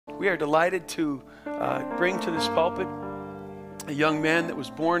We are delighted to bring to this pulpit a young man that was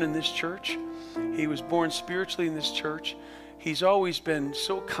born in this church. He was born spiritually in this church. He's always been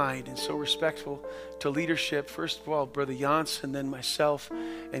so kind and so respectful to leadership. First of all, Brother Jans and then myself.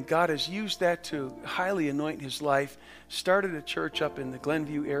 And God has used that to highly anoint his life. Started a church up in the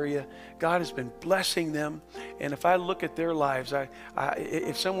Glenview area. God has been blessing them. And if I look at their lives,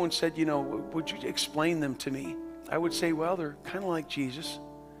 if someone said, you know, would you explain them to me? I would say, well, they're kind of like Jesus.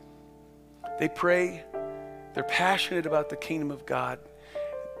 They pray. They're passionate about the kingdom of God.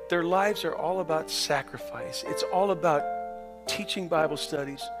 Their lives are all about sacrifice. It's all about teaching Bible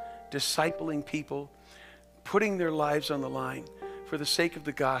studies, discipling people, putting their lives on the line for the sake of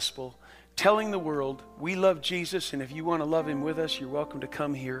the gospel, telling the world, we love Jesus, and if you want to love him with us, you're welcome to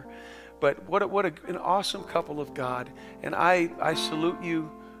come here. But what an awesome couple of God. And I salute you.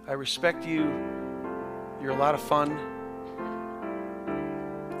 I respect you. You're a lot of fun.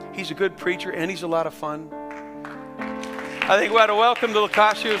 He's a good preacher, and he's a lot of fun. I think we ought to welcome the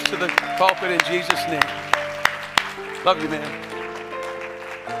Lukasius to the pulpit in Jesus' name. Love you, man.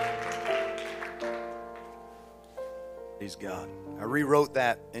 Praise God. I rewrote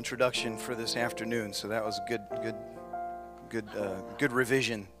that introduction for this afternoon, so that was a good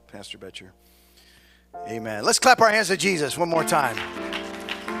revision, Pastor Betcher. Amen. Let's clap our hands to Jesus one more time.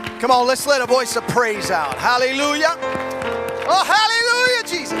 Come on, let's let a voice of praise out. Hallelujah. Oh, hallelujah,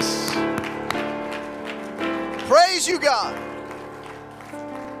 Jesus. Praise you, God.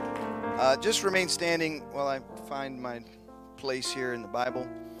 Just remain standing while I find my place here in the Bible.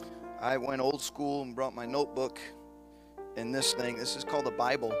 I went old school and brought my notebook and this thing. This is called the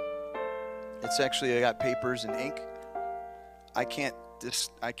Bible. It's actually, I got papers and ink. I can't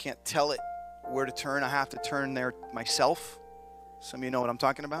tell it where to turn. I have to turn there myself. Some of you know what I'm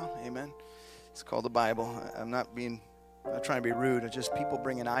talking about. Amen. It's called the Bible. I'm not trying to be rude. It's just people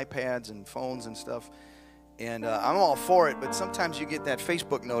bringing iPads and phones and stuff. And I'm all for it, but sometimes you get that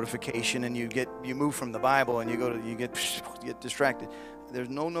Facebook notification and you move from the Bible and you get distracted. There's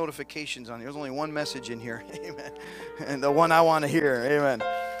no notifications on here. There's only one message in here. Amen. And the one I want to hear. Amen.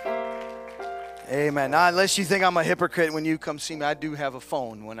 Amen. Now, unless you think I'm a hypocrite when you come see me, I do have a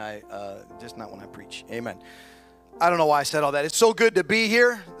phone when just not when I preach. Amen. I don't know why I said all that. It's so good to be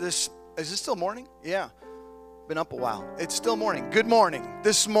here. Is this still morning? Yeah. Been up a while. It's still morning. Good morning.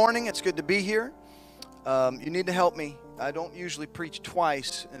 This morning, it's good to be here. You need to help me. I don't usually preach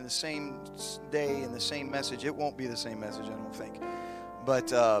twice in the same day in the same message. It won't be the same message, I don't think.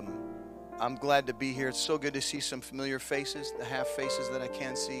 But I'm glad to be here. It's so good to see some familiar faces, the half faces that I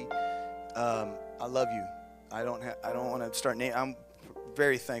can see. I love you. I don't want to start naming. I'm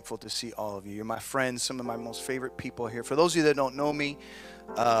very thankful to see all of you. You're my friends, some of my most favorite people here. For those of you that don't know me,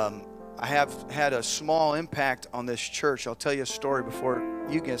 I have had a small impact on this church. I'll tell you a story before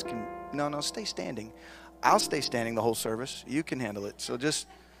you guys can. No, stay standing. I'll stay standing the whole service. You can handle it. So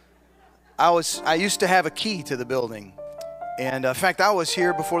I used to have a key to the building. And in fact, I was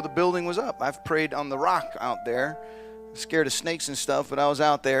here before the building was up. I've prayed on the rock out there. Scared of snakes and stuff, but I was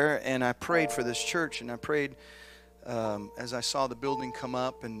out there and I prayed for this church. And I prayed as I saw the building come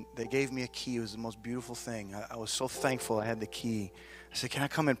up, and they gave me a key. It was the most beautiful thing. I was so thankful I had the key. I said, can I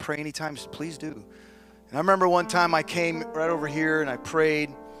come and pray anytime? He said, please do. And I remember one time I came right over here and I prayed.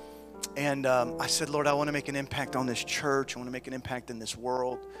 And I said, Lord, I want to make an impact on this church. I want to make an impact in this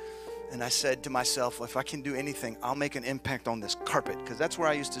world. And I said to myself, well, if I can do anything, I'll make an impact on this carpet. Because that's where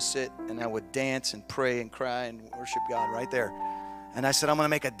I used to sit, and I would dance and pray and cry and worship God right there. And I said, I'm going to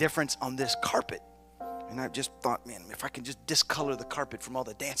make a difference on this carpet. And I just thought, man, if I can just discolor the carpet from all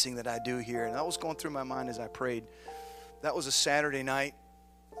the dancing that I do here. And that was going through my mind as I prayed. That was a Saturday night.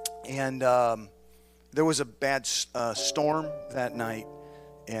 And there was a bad storm that night.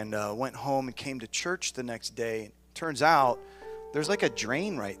 And went home and came to church the next day. Turns out there's like a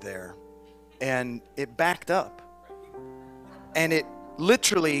drain right there, and it backed up, and it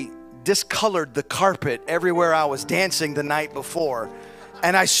literally discolored the carpet everywhere I was dancing the night before.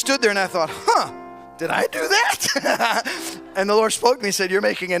 And I stood there and I thought, did I do that? And the Lord spoke to me and said, you're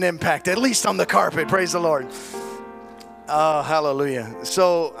making an impact, at least on the carpet. Praise the Lord. Oh, hallelujah.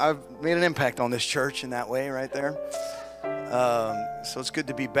 So I've made an impact on this church in that way right there. So it's good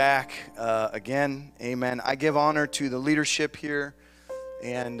to be back again. Amen. I give honor to the leadership here,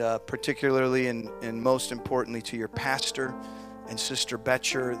 and particularly and most importantly to your pastor and Sister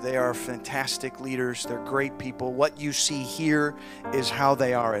Betcher. They are fantastic leaders. They're great people. What you see here is how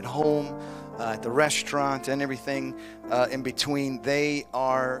they are at home. at the restaurant and everything in between. They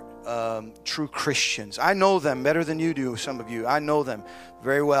are true Christians. I know them better than you do, some of you. I know them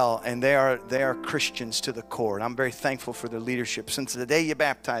very well, and they are Christians to the core, and I'm very thankful for their leadership. Since the day you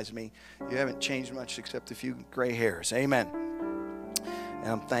baptized me, you haven't changed much except a few gray hairs. Amen. And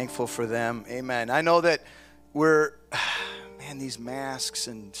I'm thankful for them. Amen. I know that we're, man, these masks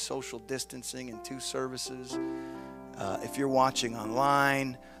and social distancing and 2 services. If you're watching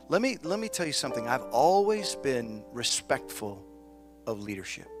online, let me tell you something. I've always been respectful of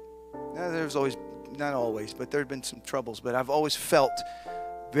leadership. Now, there's always, not always, but there have been some troubles. But I've always felt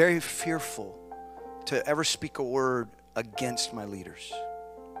very fearful to ever speak a word against my leaders.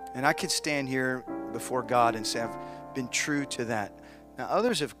 And I could stand here before God and say I've been true to that. Now,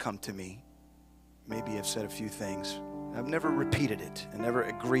 others have come to me, maybe have said a few things. I've never repeated it and never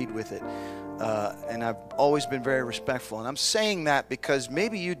agreed with it. And I've always been very respectful. And I'm saying that because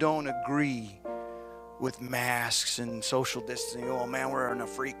maybe you don't agree with masks and social distancing. Oh, man, we're in a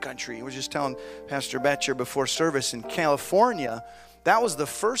free country. I was just telling Pastor Betcher before service, in California, that was the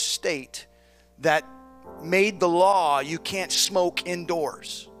first state that made the law you can't smoke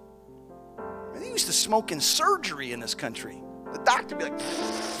indoors. They used to smoke in surgery in this country. The doctor would be like,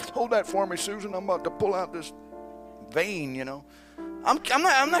 hold that for me, Susan. I'm about to pull out this vein, you know. I'm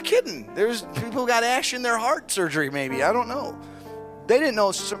not kidding. There's people who got ash in their heart surgery maybe. I don't know. They didn't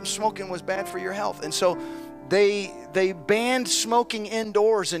know smoking was bad for your health. And so they banned smoking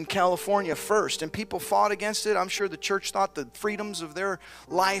indoors in California first, and people fought against it. I'm sure the church thought the freedoms of their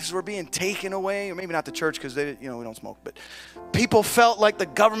lives were being taken away, or maybe not the church because they, we don't smoke, but people felt like the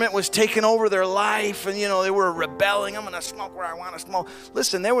government was taking over their life, and they were rebelling. I'm going to smoke where I want to smoke.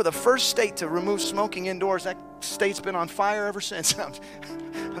 Listen, they were the first state to remove smoking indoors. That state's been on fire ever since.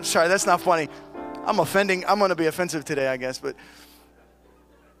 I'm sorry, that's not funny. I'm going to be offensive today, I guess, but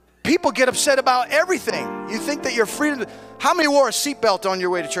people get upset about everything. You think that you're free to... How many wore a seatbelt on your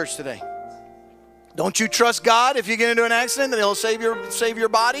way to church today? Don't you trust God if you get into an accident that He'll save your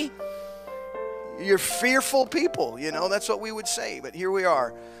body? You're fearful people, That's what we would say, but here we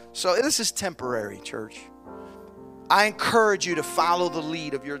are. So this is temporary, church. I encourage you to follow the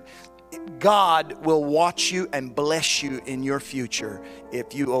lead of your... God will watch you and bless you in your future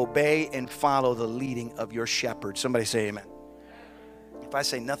if you obey and follow the leading of your shepherd. Somebody say amen. If I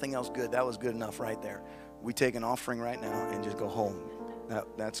say nothing else good, that was good enough right there. We take an offering right now and just go home.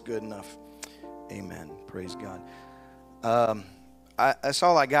 That's good enough. Amen. Praise God. That's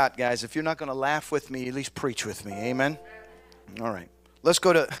all I got, guys. If you're not going to laugh with me, at least preach with me. Amen. All right. Let's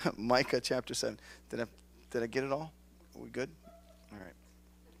go to Micah chapter 7. Did I get it all? Are we good? All right.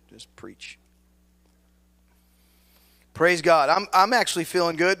 Just preach. Praise God. I'm actually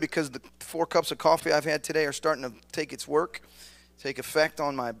feeling good because the 4 cups of coffee I've had today are starting to take effect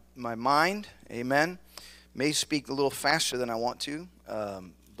on my mind. Amen. May speak a little faster than I want to,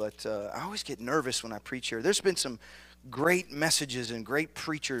 but I always get nervous when I preach here. There's been some great messages and great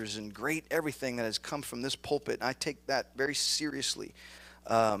preachers and great everything that has come from this pulpit. I take that very seriously.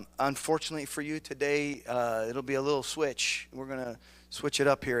 Unfortunately for you today, it'll be a little switch. We're going to switch it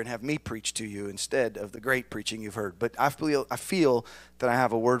up here and have me preach to you instead of the great preaching you've heard. But I feel that I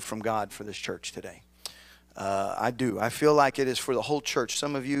have a word from God for this church today. I do. I feel like it is for the whole church.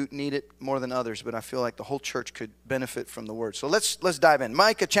 Some of you need it more than others, but I feel like the whole church could benefit from the word. So let's dive in.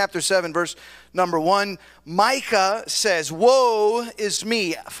 Micah chapter 7, verse number 1. Micah says, "Woe is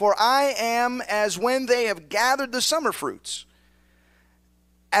me, for I am as when they have gathered the summer fruits.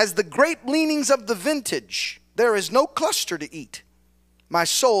 As the grape leanings of the vintage, there is no cluster to eat. My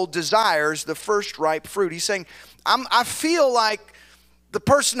soul desires the first ripe fruit." He's saying, I feel like the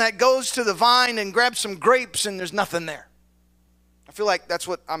person that goes to the vine and grabs some grapes and there's nothing there. I feel like that's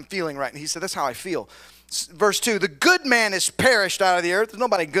what I'm feeling right now. He said, that's how I feel. Verse 2, "The good man is perished out of the earth." There's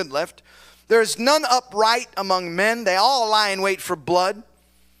nobody good left. "There is none upright among men. They all lie in wait for blood.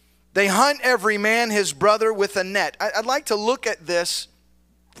 They hunt every man his brother with a net." I'd like to look at this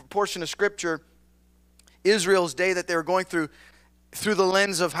portion of Scripture, Israel's day that they were going through the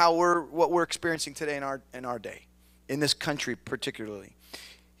lens of what we're experiencing today in our day, in this country particularly.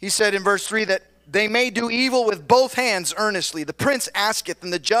 He said in verse 3 that they may do evil with both hands earnestly. "The prince asketh,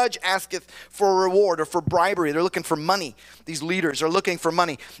 and the judge asketh for a reward," or for bribery. They're looking for money. These leaders are looking for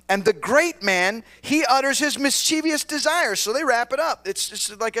money. "And the great man, he utters his mischievous desires." So they wrap it up. It's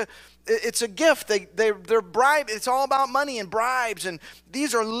just like it's a gift. They're bribed. It's all about money and bribes. And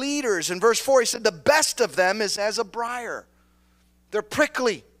these are leaders. In verse 4, he said, "The best of them is as a briar." They're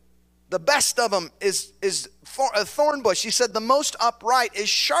prickly. The best of them is a thorn bush. He said, "The most upright is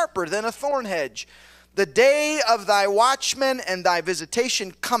sharper than a thorn hedge. The day of thy watchmen and thy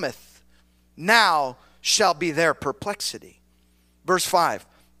visitation cometh. now shall be their perplexity. Verse 5,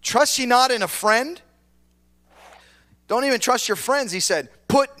 trust ye not in a friend? Don't even trust your friends, he said.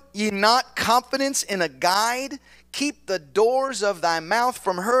 Put ye not confidence in a guide? Keep the doors of thy mouth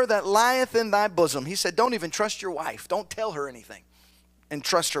from her that lieth in thy bosom. He said, don't even trust your wife. Don't tell her anything and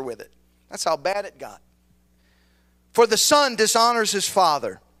trust her with it. That's how bad it got. For the son dishonors his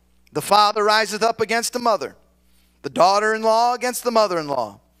father. The father riseth up against the mother. The daughter-in-law against the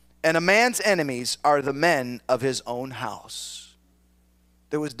mother-in-law. And a man's enemies are the men of his own house.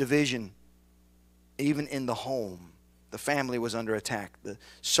 There was division even in the home. The family was under attack. The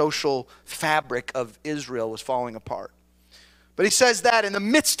social fabric of Israel was falling apart. But he says that in the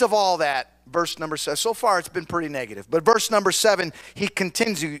midst of all that, verse number 7, so far it's been pretty negative. But verse number 7, he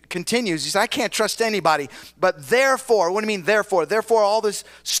continues. He says, I can't trust anybody. But therefore, what do you mean therefore? Therefore, all this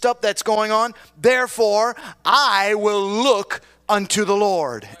stuff that's going on, therefore, I will look unto the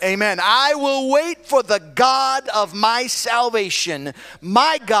Lord. Amen. I will wait for the God of my salvation.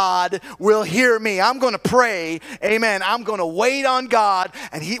 My God will hear me. I'm going to pray. Amen. I'm going to wait on God.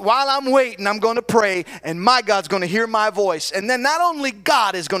 And while I'm waiting, I'm going to pray. And my God's going to hear my voice. And then not only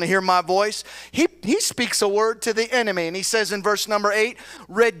God is going to hear my voice, he speaks a word to the enemy. And he says in verse number 8,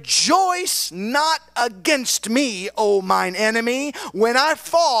 rejoice not against me, O mine enemy. When I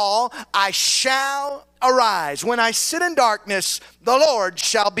fall, I shall arise. When I sit in darkness, the Lord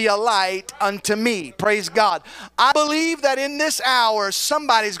shall be a light unto me. Praise God. I believe that in this hour,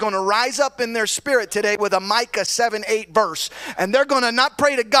 somebody's going to rise up in their spirit today with a Micah 7:8 verse. And they're going to not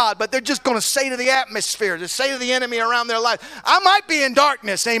pray to God, but they're just going to say to the atmosphere, to say to the enemy around their life, I might be in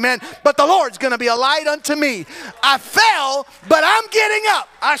darkness, amen, but the Lord's going to be a light unto me. I fell, but I'm getting up.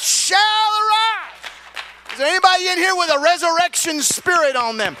 I shall arise. Is there anybody in here with a resurrection spirit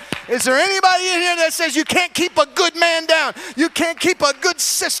on them? Is there anybody in here that says you can't keep a good man down? You can't keep a good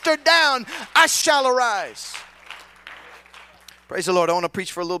sister down? I shall arise. Praise the Lord. I want to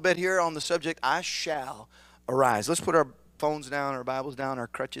preach for a little bit here on the subject, I shall arise. Let's put our phones down, our Bibles down, our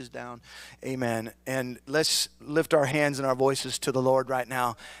crutches down. Amen. And let's lift our hands and our voices to the Lord right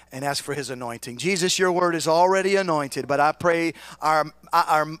now and ask for his anointing. Jesus, your word is already anointed, but I pray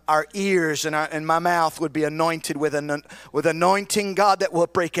our ears and my mouth would be anointed with anointing, God, that will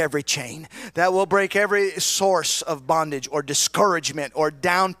break every chain, that will break every source of bondage or discouragement or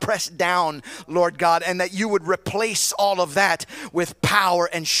pressed down, Lord God, and that you would replace all of that with power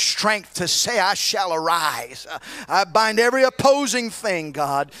and strength to say, I shall arise. I bind every opposing thing,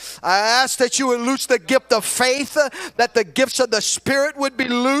 God. I ask that you would loose the gift of faith, that the gifts of the Spirit would be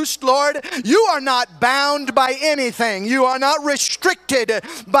loosed, Lord. You are not bound by anything. You are not restricted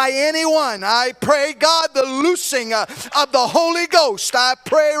by anyone. I pray, God, the loosing of the Holy Ghost. I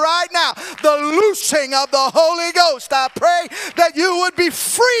pray right now, the loosing of the Holy Ghost. I pray that you would be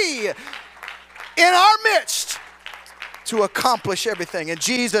free in our midst to accomplish everything. In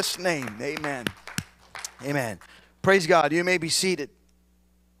Jesus' name, amen. Amen. Praise God. You may be seated.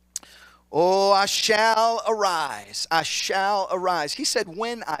 Oh, I shall arise. I shall arise. He said,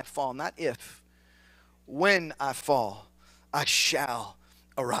 when I fall, not if. When I fall, I shall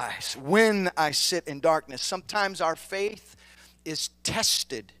arise. When I sit in darkness. Sometimes our faith is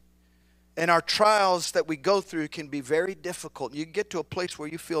tested, and our trials that we go through can be very difficult. You get to a place where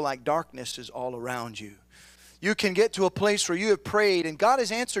you feel like darkness is all around you. You can get to a place where you have prayed and God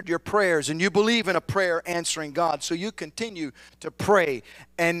has answered your prayers and you believe in a prayer answering God. So you continue to pray.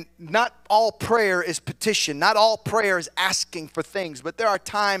 And not all prayer is petition. Not all prayer is asking for things. But there are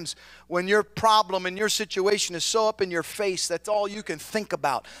times when your problem and your situation is so up in your face, that's all you can think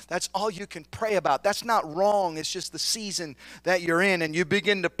about. That's all you can pray about. That's not wrong. It's just the season that you're in. And you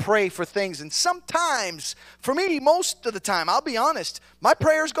begin to pray for things. And sometimes, for me, most of the time, I'll be honest, my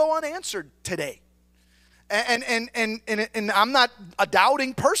prayers go unanswered today. And I'm not a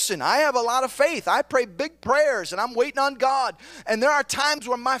doubting person. I have a lot of faith. I pray big prayers, and I'm waiting on God. And there are times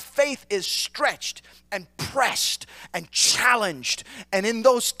where my faith is stretched and pressed and challenged. And in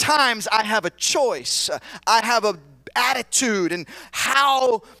those times, I have a choice. I have an attitude, and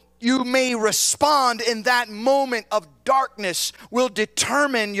how you may respond in that moment of darkness will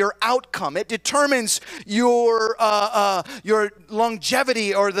determine your outcome. It determines your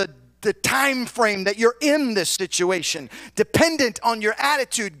longevity or the time frame that you're in this situation. Dependent on your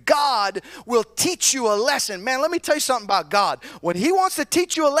attitude, God will teach you a lesson. Man, let me tell you something about God. When he wants to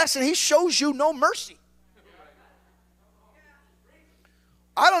teach you a lesson, he shows you no mercy.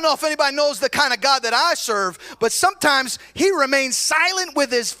 I don't know if anybody knows the kind of God that I serve, but sometimes he remains silent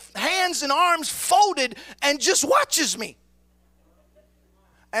with his hands and arms folded and just watches me.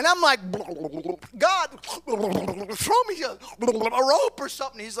 And I'm like, God, throw me a rope or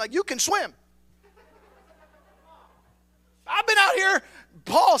something. He's like, you can swim. I've been out here.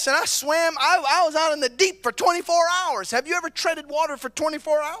 Paul said, I swam, I was out in the deep for 24 hours. Have you ever treaded water for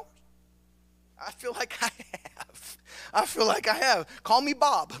 24 hours? I feel like I have. I feel like I have. Call me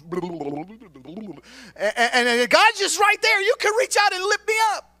Bob. And God's just right there. You can reach out and lift me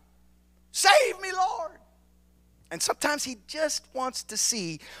up. Save me, Lord. And sometimes he just wants to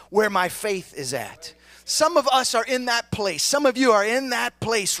see where my faith is at. Some of us are in that place. Some of you are in that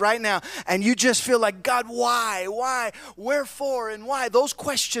place right now, and you just feel like, God, why? Why? Wherefore? And why? Those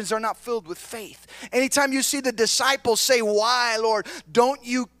questions are not filled with faith. Anytime you see the disciples say, why, Lord? Don't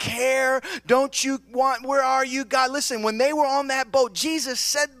you care? Don't you want? Where are you, God? Listen, when they were on that boat, Jesus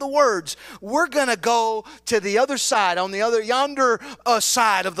said the words, we're going to go to the other side, on the other yonder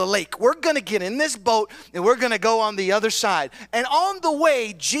side of the lake. We're going to get in this boat, and we're going to go on the other side. And on the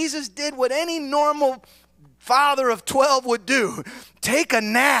way, Jesus did what any normal father of 12 would do. Take a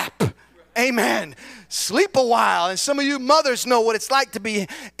nap. Amen. Sleep a while. And some of you mothers know what it's like to be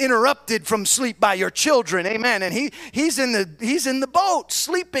interrupted from sleep by your children. Amen. And he's in the boat,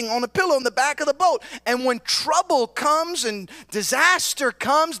 sleeping on a pillow in the back of the boat. And when trouble comes and disaster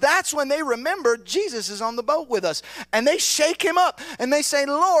comes, that's when they remember Jesus is on the boat with us. And they shake him up and they say,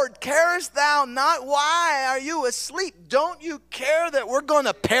 Lord, carest thou not? Why are you asleep? Don't you care that we're going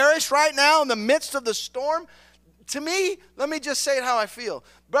to perish right now in the midst of the storm? To me, let me just say it how I feel.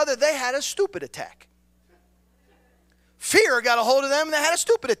 Brother, they had a stupid attack. Fear got a hold of them and they had a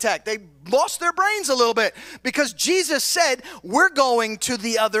stupid attack. They lost their brains a little bit because Jesus said, we're going to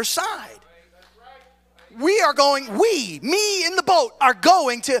the other side. Me in the boat are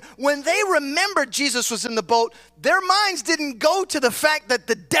going to, when they remembered Jesus was in the boat, their minds didn't go to the fact that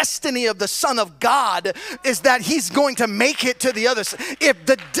the destiny of the Son of God is that he's going to make it to the other side. If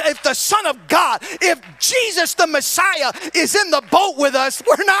the Son of God, if Jesus the Messiah is in the boat with us,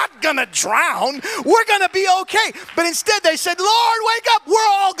 we're not going to drown. We're going to be okay. But instead they said, Lord, wake up. We're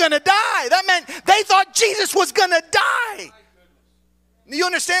all going to die. That meant they thought Jesus was going to die. You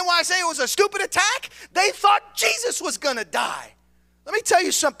understand why I say it was a stupid attack? They thought Jesus was going to die. Let me tell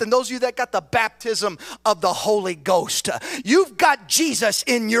you something, those of you that got the baptism of the Holy Ghost, you've got Jesus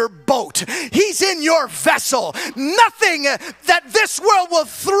in your boat. He's in your vessel. Nothing that this world will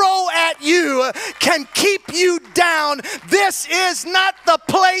throw at you can keep you down. This is not the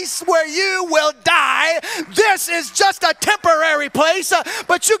place where you will die. This is just a temporary place,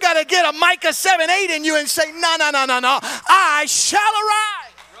 but you got to get a Micah 7:8 in you and say, no, I shall arise.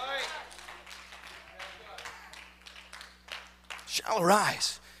 Shall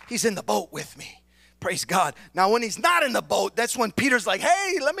arise. He's in the boat with me. Praise God. Now, when he's not in the boat, that's when Peter's like,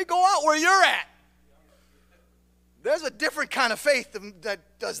 hey, let me go out where you're at. There's a different kind of faith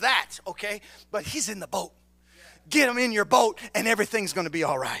that does that, okay? But he's in the boat. Get him in your boat and everything's going to be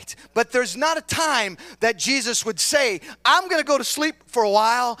all right. But there's not a time that Jesus would say, I'm going to go to sleep for a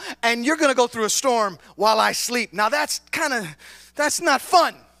while and you're going to go through a storm while I sleep. Now, that's not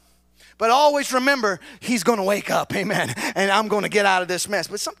fun. But always remember, he's going to wake up, amen, and I'm going to get out of this mess.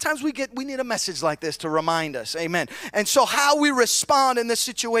 But sometimes we need a message like this to remind us, amen. And so how we respond in this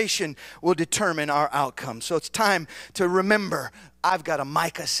situation will determine our outcome. So it's time to remember, I've got a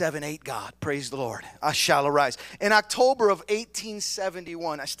Micah 7:8 God, praise the Lord. I shall arise. In October of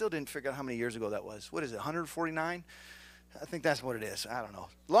 1871, I still didn't figure out how many years ago that was. What is it, 149? I think that's what it is. I don't know.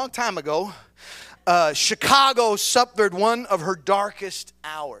 Long time ago, Chicago suffered one of her darkest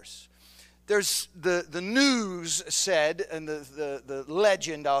hours. There's the news said, and the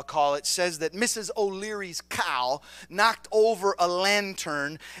legend, I'll call it, says that Mrs. O'Leary's cow knocked over a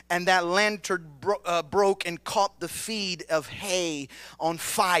lantern, and that lantern broke and caught the feed of hay on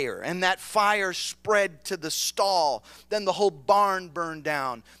fire. And that fire spread to the stall. Then the whole barn burned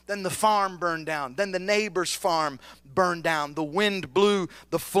down. Then the farm burned down. Then the neighbor's farm burned down. The wind blew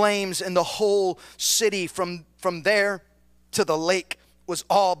the flames, and the whole city from there to the lake was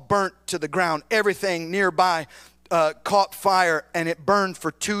all burnt to the ground. Everything nearby caught fire, and it burned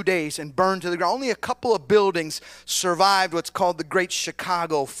for 2 days and burned to the ground. Only a couple of buildings survived what's called the Great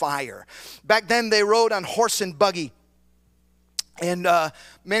Chicago Fire. Back then they rode on horse and buggy, and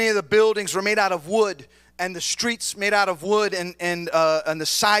many of the buildings were made out of wood, and the streets made out of wood, and the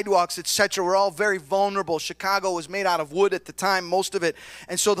sidewalks, etc., were all very vulnerable. Chicago was made out of wood at the time, most of it.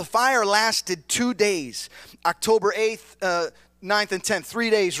 And so the fire lasted 2 days. October 8th, 9th and 10th, 3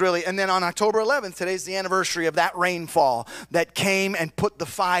 days really. And then on October 11th, today's the anniversary of that rainfall that came and put the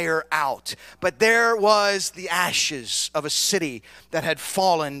fire out. But there was the ashes of a city that had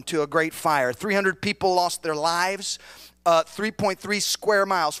fallen to a great fire. 300 people lost their lives. 3.3 square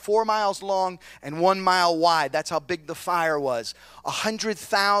miles, 4 miles long and 1 mile wide. That's how big the fire was.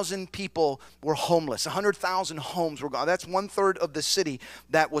 100,000 people were homeless. 100,000 homes were gone. That's 1/3 of the city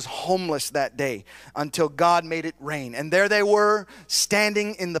that was homeless that day until God made it rain. And there they were,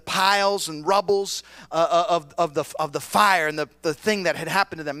 standing in the piles and rubbles of the fire and the thing that had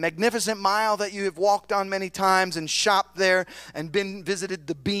happened to them. Magnificent Mile that you have walked on many times and shopped there and been visited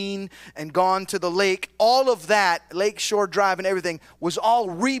the Bean and gone to the lake. All of that, Lakeshore Drive and everything, was all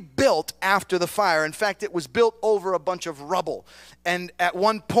rebuilt after the fire. In fact, it was built over a bunch of rubble. And at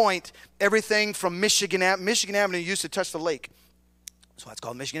one point, everything from Michigan Avenue used to touch the lake. So that's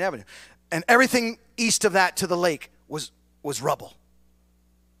called Michigan Avenue. And everything east of that to the lake was rubble.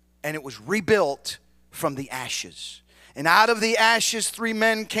 And it was rebuilt from the ashes. And out of the ashes, 3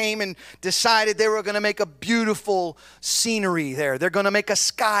 men came and decided they were going to make a beautiful scenery there. They're going to make a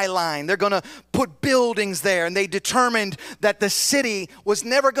skyline. They're going to put buildings there. And they determined that the city was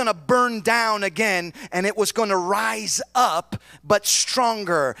never going to burn down again, and it was going to rise up, but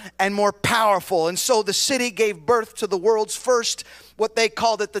stronger and more powerful. And so the city gave birth to the world's first, what they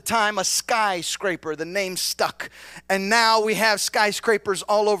called at the time, a skyscraper. The name stuck. And now we have skyscrapers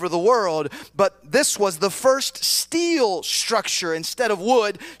all over the world. But this was the first steel structure instead of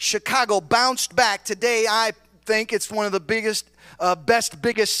wood. Chicago bounced back. Today, I think it's one of the biggest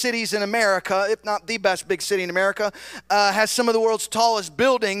biggest cities in America, if not the best big city in America, has some of the world's tallest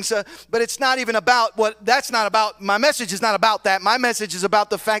buildings, but it's not even about my message is not about that. My message is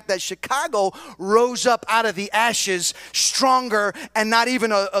about the fact that Chicago rose up out of the ashes stronger, and not even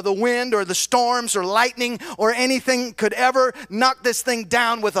the wind or the storms or lightning or anything could ever knock this thing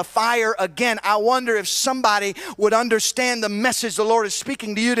down with a fire again. I wonder if somebody would understand the message the Lord is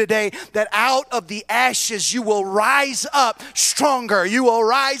speaking to you today, that out of the ashes you will rise up stronger. You will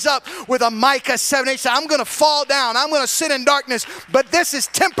rise up with a Micah 7:8. Say, I'm going to fall down. I'm going to sit in darkness, but this is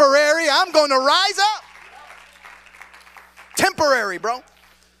temporary. I'm going to rise up. Temporary, bro.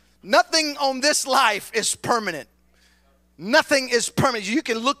 Nothing on this life is permanent. Nothing is permanent. You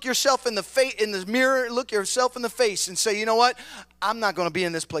can look yourself in the mirror, look yourself in the face and say, you know what? I'm not going to be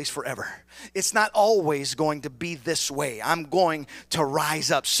in this place forever. It's not always going to be this way. I'm going to rise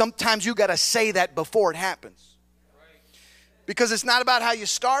up. Sometimes you got to say that before it happens. Because it's not about how you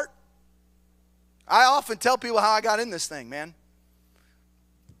start. I often tell people how I got in this thing, man.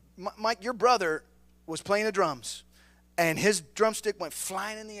 Mike, your brother was playing the drums, and his drumstick went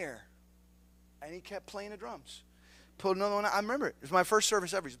flying in the air, and he kept playing the drums. Pulled another one out. I remember it. It was my first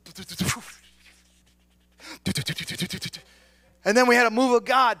service ever. And then we had a move of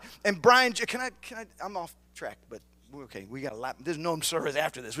God, and Brian, can I? I'm off track, but okay, we got a lot. There's no service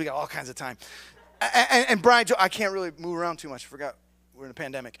after this. We got all kinds of time. And Brian, I can't really move around too much. I forgot we're in a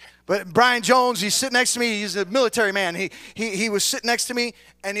pandemic. But Brian Jones, he's sitting next to me. He's a military man. He was sitting next to me,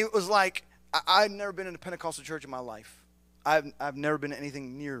 and it was like, I've never been in a Pentecostal church in my life. I've never been to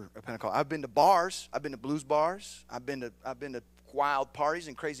anything near a Pentecostal. I've been to bars. I've been to blues bars. I've been to wild parties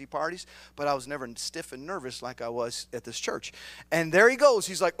and crazy parties, but I was never stiff and nervous like I was at this church. And there he goes.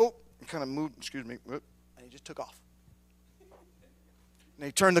 He's like, oh, kind of moved, excuse me, and he just took off. And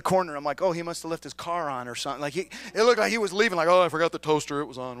he turned the corner. I'm like, oh, he must have left his car on or something. Like it looked like he was leaving. Like, oh, I forgot the toaster. It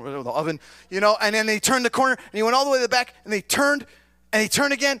was on, whatever, the oven, And then he turned the corner, and he went all the way to the back, and he turned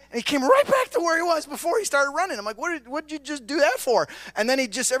again, and he came right back to where he was before he started running. I'm like, what did you just do that for? And then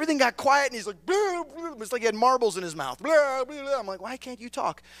everything got quiet, and he's like, blah, blah. It was like he had marbles in his mouth. Blah, blah, blah. I'm like, why can't you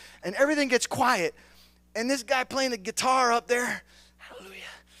talk? And everything gets quiet, and this guy playing the guitar up there, hallelujah,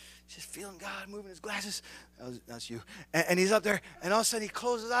 just feeling God, moving his glasses. That's you. And he's up there, and all of a sudden he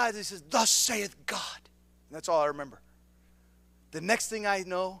closes his eyes, and he says, thus saith God. And that's all I remember. The next thing I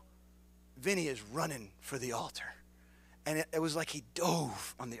know, Vinny is running for the altar. And it was like he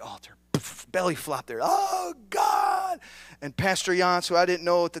dove on the altar. Belly flop there. Oh, God. And Pastor Jans, who I didn't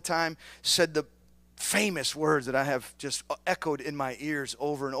know at the time, said the famous words that I have just echoed in my ears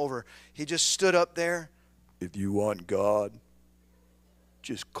over and over. He just stood up there. If you want God,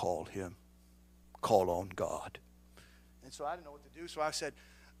 just call him. Call on God. And so I didn't know what to do, so I said,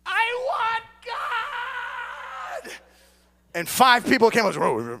 I want God. And 5 people came up and said,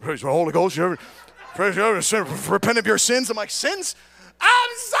 oh, praise the Holy Ghost. Praise God, repent of your sins. I'm like, sins? I'm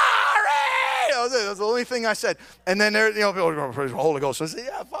sorry. That was the only thing I said. And then there, people, praise the Holy Ghost. I said,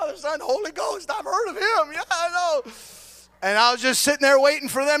 yeah, Father, Son, Holy Ghost. I've heard of him. Yeah, I know. And I was just sitting there waiting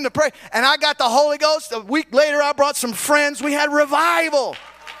for them to pray. And I got the Holy Ghost. A week later, I brought some friends. We had revival.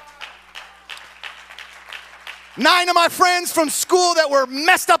 9 of my friends from school that were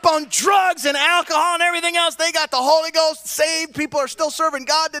messed up on drugs and alcohol and everything else, they got the Holy Ghost, saved. People are still serving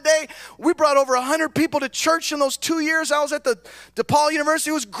God today. We brought over 100 people to church in those 2 years I was at the DePaul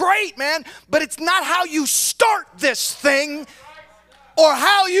University. It was great, man. But it's not how you start this thing. or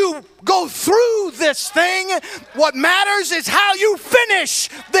how you go through this thing. What matters is how you finish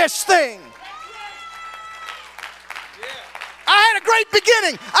this thing. I had a great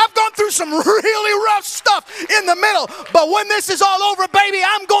beginning. I've gone through some really rough stuff in the middle. But when this is all over, baby,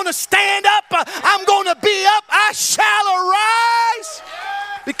 I'm going to stand up. I'm going to be up. I shall arise.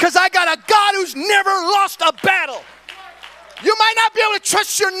 Because I got a God who's never lost a battle. You might not be able to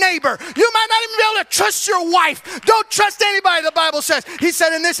trust your neighbor. You might not even be able to trust your wife. Don't trust anybody, the Bible says. He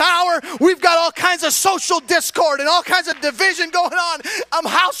said in this hour, we've got all kinds of social discord and all kinds of division going on.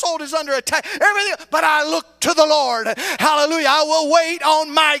 Household is under attack. Everything. But I look to the Lord. Hallelujah. I will wait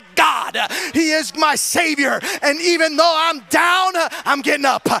on my God. He is my Savior. And even though I'm down, I'm getting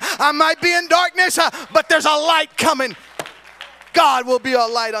up. I might be in darkness, but there's a light coming. God will be a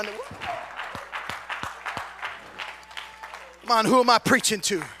light on the world. Come on, who am I preaching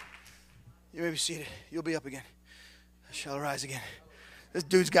to? You may be seated. You'll be up again. I shall arise again. This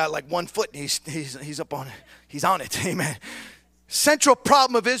dude's got like 1 foot and he's up on it. He's on it. Amen. Central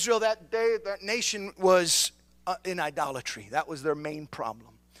problem of Israel that day, that nation, was in idolatry. That was their main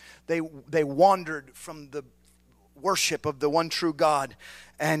problem. They wandered from the worship of the one true God,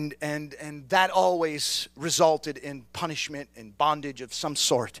 and that always resulted in punishment and bondage of some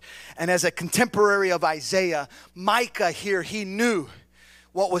sort. And as a contemporary of Isaiah, Micah here, he knew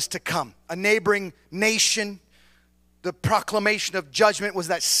what was to come. A neighboring nation, the proclamation of judgment was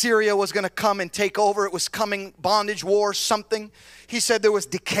that Syria was going to come and take over. It was coming, bondage, war, something. He said there was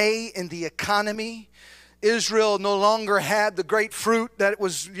decay in the economy. Israel no longer had the great fruit that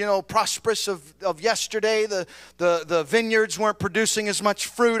was, prosperous of yesterday. The vineyards weren't producing as much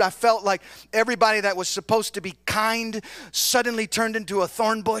fruit. I felt like everybody that was supposed to be kind suddenly turned into a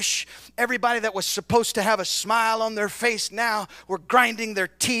thorn bush. Everybody that was supposed to have a smile on their face now were grinding their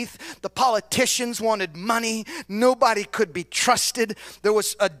teeth. The politicians wanted money. Nobody could be trusted. There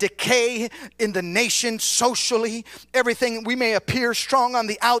was a decay in the nation socially. Everything, we may appear strong on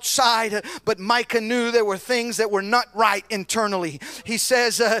the outside, but Micah knew there were things that were not right internally. He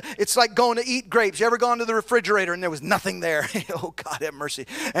says it's like going to eat grapes. You ever gone to the refrigerator and there was nothing there? Oh, God have mercy.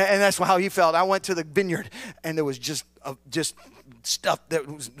 And that's how he felt. I went to the vineyard and there was just stuff that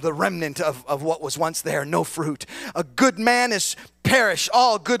was the remnant of what was once there. No fruit. A good man is perished.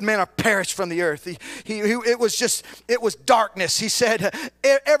 All good men are perished from the earth. It was darkness. He said,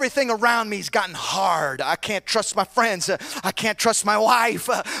 everything around me has gotten hard. I can't trust my friends. I can't trust my wife.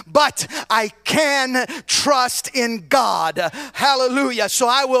 But I can trust in God. Hallelujah. So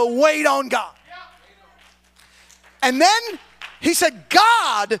I will wait on God. And then he said,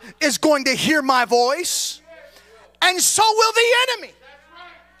 God is going to hear my voice. And so will the enemy.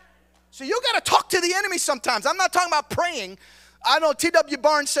 So you got to talk to the enemy sometimes. I'm not talking about praying. I know T.W.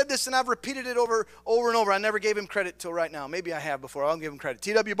 Barnes said this, and I've repeated it over and over. I never gave him credit till right now. Maybe I have before. I'll give him credit.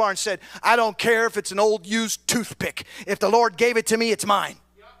 T.W. Barnes said, I don't care if it's an old used toothpick. If the Lord gave it to me, it's mine.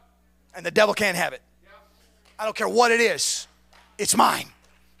 And the devil can't have it. I don't care what it is. It's mine.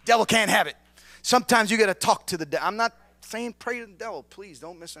 Devil can't have it. Sometimes you got to talk to the devil. I'm not saying pray to the devil. Please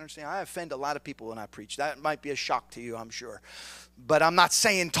don't misunderstand. I offend a lot of people when I preach. That might be a shock to you, I'm sure. But I'm not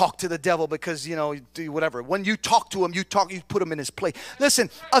saying talk to the devil because, do whatever. When you talk to him, you put him in his place. Listen,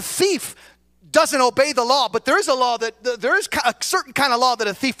 a thief doesn't obey the law, but there is a law there is a certain kind of law that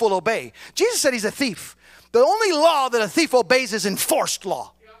a thief will obey. Jesus said he's a thief. The only law that a thief obeys is enforced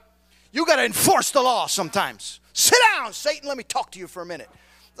law. You got to enforce the law sometimes. Sit down, Satan. Let me talk to you for a minute.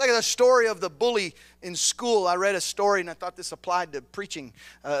 It's like the story of the bully in school. I read a story, and I thought this applied to preaching.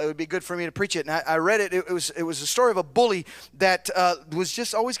 It would be good for me to preach it. And I read it. It was a story of a bully that was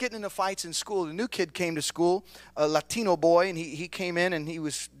just always getting into fights in school. The new kid came to school, a Latino boy, and he came in, and he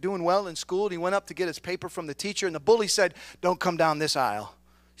was doing well in school. And he went up to get his paper from the teacher, and the bully said, "Don't come down this aisle."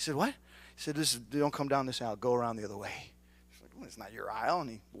 He said, "What?" He said, "Don't come down this aisle. Go around the other way." He's like, "Well, it's not your aisle." And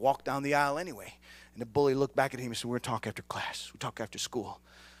he walked down the aisle anyway. And the bully looked back at him and said, "We're going to talk after class. We'll talk after school."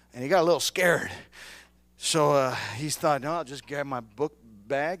 And he got a little scared. So he thought, no, I'll just grab my book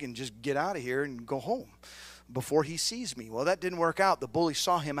bag and just get out of here and go home before he sees me. Well, that didn't work out. The bully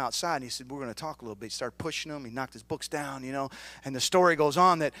saw him outside, and he said, we're going to talk a little bit. He started pushing him. He knocked his books down, And the story goes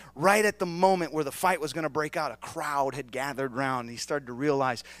on that right at the moment where the fight was going to break out, a crowd had gathered around. And he started to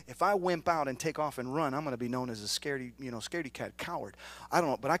realize, if I wimp out and take off and run, I'm going to be known as a scaredy cat coward. I don't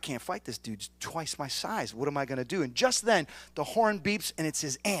know, but I can't fight this dude. Twice my size. What am I going to do? And just then, the horn beeps, and it's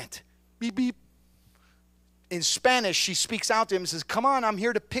his aunt. Beep, beep. In Spanish, she speaks out to him and says, come on, I'm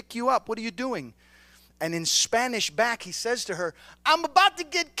here to pick you up. What are you doing? And in Spanish back, he says to her, I'm about to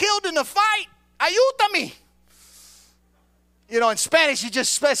get killed in a fight. Ayúdame. in Spanish, he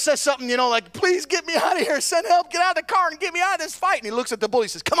just says something, like, please get me out of here. Send help. Get out of the car and get me out of this fight. And he looks at the bully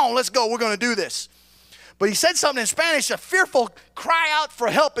and says, come on, let's go. We're going to do this. But he said something in Spanish, a fearful cry out for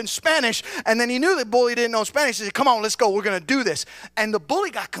help in Spanish. And then he knew the bully didn't know Spanish. He said, come on, let's go. We're going to do this. And the bully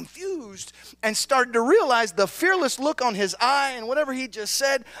got confused and started to realize the fearless look on his eye and whatever he just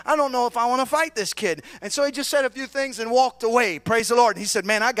said, I don't know if I want to fight this kid. And so he just said a few things and walked away. Praise the Lord. And he said,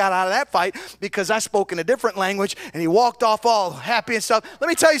 man, I got out of that fight because I spoke in a different language. And he walked off all happy and stuff. Let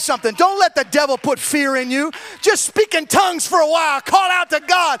me tell you something. Don't let the devil put fear in you. Just speak in tongues for a while. Call out to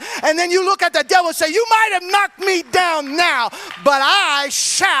God. And then you look at the devil and say, you might have knocked me down now, but I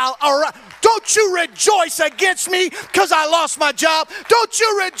shall arise. Don't you rejoice against me because I lost my job. Don't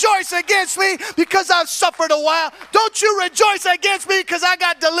you rejoice against me because I've suffered a while. Don't you rejoice against me because I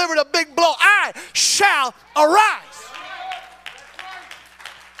got delivered a big blow. I shall arise.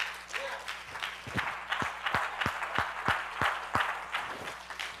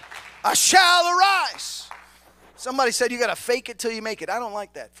 I shall arise. Somebody said you got to fake it till you make it. I don't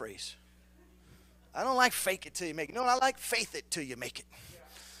like that phrase. I don't like fake it till you make it. No, I like faith it till you make it.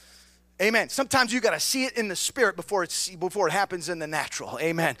 Amen. Sometimes you got to see it in the spirit before it happens in the natural.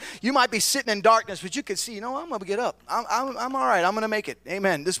 Amen. You might be sitting in darkness, but you can see, I'm going to get up. I'm all right. I'm going to make it.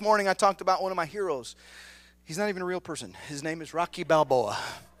 Amen. This morning I talked about one of my heroes. He's not even a real person. His name is Rocky Balboa.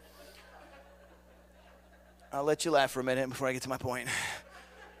 I'll let you laugh for a minute before I get to my point.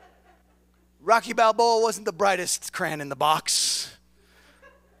 Rocky Balboa wasn't the brightest crayon in the box,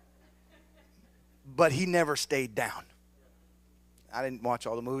 but he never stayed down. I didn't watch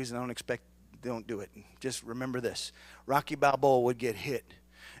all the movies, and don't do it. Just remember this. Rocky Balboa would get hit.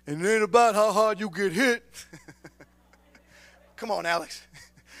 And it ain't about how hard you get hit. Come on, Alex.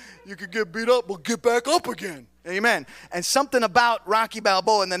 You could get beat up, but get back up again. Amen. And something about Rocky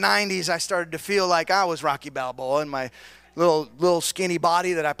Balboa in the 90s, I started to feel like I was Rocky Balboa in my little skinny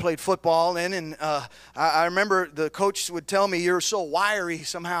body that I played football in. And I remember the coach would tell me, you're so wiry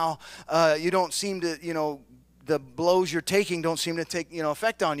somehow, you don't seem to, the blows you're taking don't seem to take,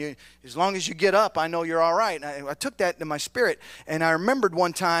 effect on you. As long as you get up, I know you're all right. And I took that to my spirit. And I remembered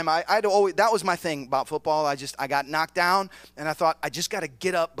one time, that was my thing about football. I got knocked down, and I thought, I just got to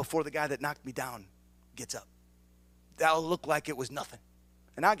get up before the guy that knocked me down gets up. That'll look like it was nothing.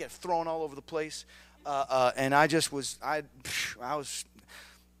 And I get thrown all over the place. And I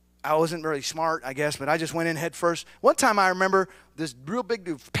wasn't very smart, I guess, but I just went in head first. One time I remember this real big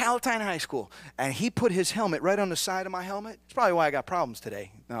dude, Palatine High School, and he put his helmet right on the side of my helmet. It's probably why I got problems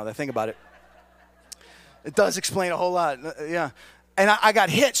today, now that I think about it. It does explain a whole lot, yeah. And I got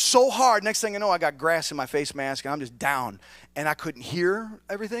hit so hard, next thing I know, I got grass in my face mask, and I'm just down. And I couldn't hear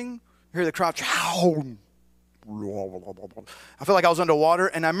everything. Hear the crowd, I felt like I was underwater,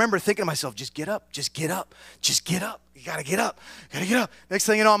 and I remember thinking to myself, just get up, just get up, just get up. You got to get up, you got to get up. Next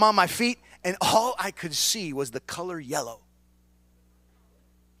thing you know, I'm on my feet, and all I could see was the color yellow.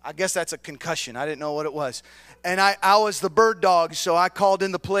 I guess that's a concussion. I didn't know what it was. And I was the bird dog, so I called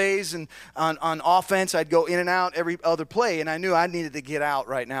in the plays, and on offense, I'd go in and out every other play, and I knew I needed to get out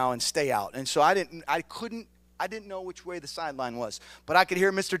right now and stay out. And so I didn't know which way the sideline was, but I could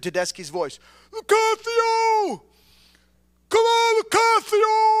hear Mr. Tedeschi's voice. Lucacio! Come on,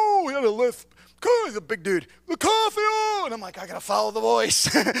 Lucacio! He had a lisp. Come on, he's a big dude. Lucacio! And I'm like, I got to follow the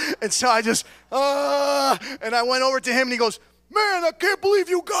voice. And so I just, and I went over to him, and he goes, man, I can't believe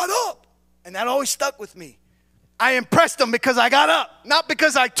you got up. And that always stuck with me. I impressed him because I got up, not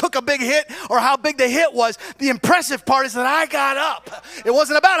because I took a big hit or how big the hit was. The impressive part is that I got up. It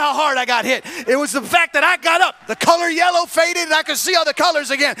wasn't about how hard I got hit. It was the fact that I got up. The color yellow faded, and I could see all the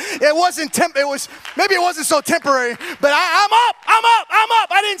colors again. It wasn't maybe it wasn't so temporary, but I'm up.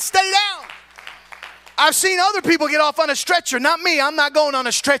 I didn't stay down. I've seen other people get off on a stretcher. Not me. I'm not going on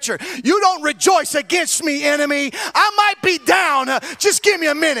a stretcher. You don't rejoice against me, enemy. I might be down. Just give me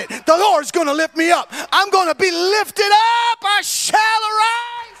a minute. The Lord's going to lift me up. I'm going to be lifted up. I shall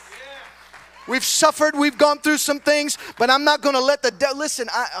arise. Yeah. We've suffered. We've gone through some things, but I'm not going to let the devil. Listen,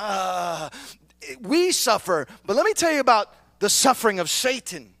 we suffer. But let me tell you about the suffering of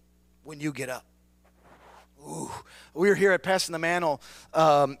Satan when you get up. Ooh. We were here at Passing the Mantle,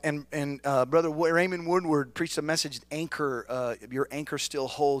 and Brother Raymond Woodward preached a message, Anchor, your anchor still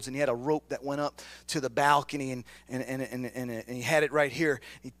holds, and he had a rope that went up to the balcony, and he had it right here.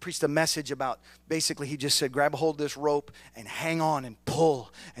 He preached a message about, basically he just said, grab a hold of this rope and hang on and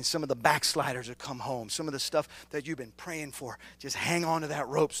pull, and some of the backsliders will come home. Some of the stuff that you've been praying for, just hang on to that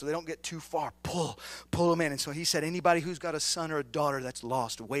rope so they don't get too far. Pull them in. And so he said, anybody who's got a son or a daughter that's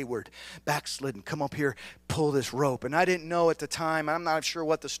lost, wayward, backslidden, come up here, pull this rope. And I didn't know at the time, I'm not sure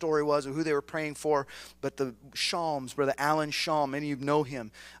what the story was or who they were praying for, but the Shalms, Brother Alan Shalm, many of you know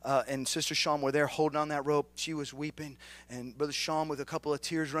him, and Sister Shalm were there holding on that rope. She was weeping, and Brother Shalm, with a couple of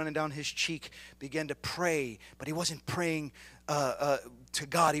tears running down his cheek, began to pray, but he wasn't praying to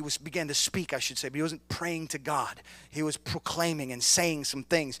God. He began to speak, I should say, but he wasn't praying to God. He was proclaiming and saying some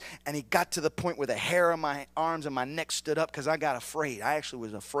things, and he got to the point where the hair on my arms and my neck stood up because I got afraid. I actually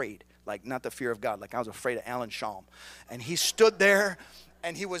was afraid, like not the fear of God, like I was afraid of Alan Shalm. And he stood there,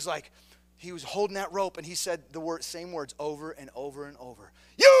 and he was holding that rope, and he said the same words over and over and over.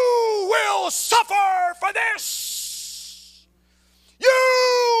 You will suffer for this.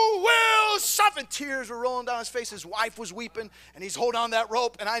 You will suffer. And tears were rolling down his face. His wife was weeping, and he's holding on that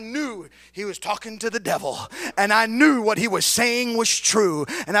rope, and I knew he was talking to the devil, and I knew what he was saying was true.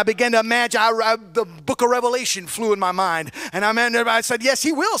 And I began to imagine, the book of Revelation flew in my mind, and I said, yes,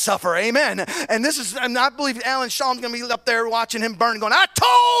 he will suffer, amen. And I believe Alan Shalm's going to be up there watching him burn, going, I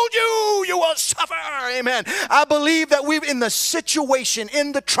told you, you will suffer, amen. I believe that in the situation,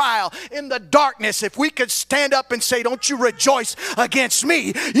 in the trial, in the darkness, if we could stand up and say, don't you rejoice against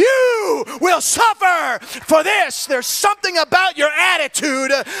me, you will suffer for this. There's something about your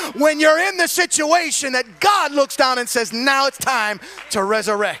attitude when you're in the situation that God looks down and says, now it's time to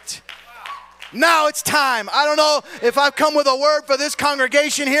resurrect. Now it's time. I don't know if I've come with a word for this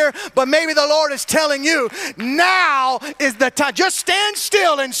congregation here, but maybe the Lord is telling you, now is the time. Just stand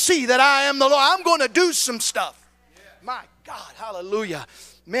still and see that I am the Lord. I'm going to do some stuff. My God, hallelujah.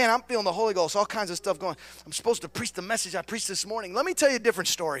 Man, I'm feeling the Holy Ghost, all kinds of stuff going. I'm supposed to preach the message I preached this morning. Let me tell you a different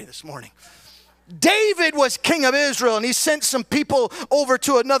story this morning. David was king of Israel, and he sent some people over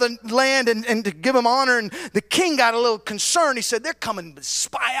to another land and to give him honor. And the king got a little concerned. He said, they're coming to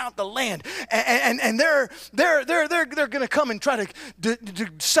spy out the land, and they're going to come and try to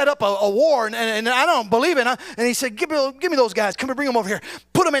set up a war. And I don't believe it. And he said, give me those guys. Come and bring them over here.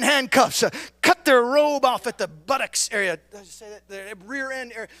 Put them in handcuffs. Cut their robe off at the buttocks area. Did I say that? The rear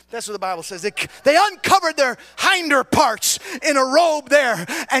end area. That's what the Bible says. They uncovered their hinder parts in a robe there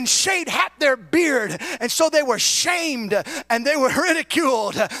and shaved half their beard. And so they were shamed and they were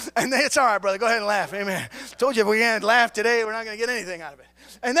ridiculed. And it's all right, brother. Go ahead and laugh. Amen. Told you if we can't laugh today, we're not going to get anything out of it.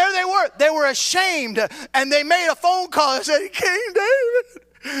 And there they were. They were ashamed. And they made a phone call and said, King David,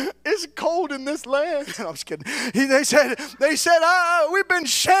 it's cold in this land. No, I'm just kidding. They said, we've been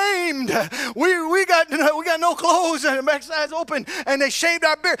shamed. We got no clothes and the backside's open, and they shaved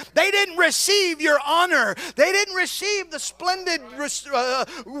our beard. They didn't receive your honor. They didn't receive the splendid,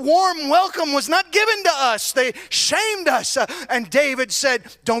 warm welcome was not given to us. They shamed us. And David said,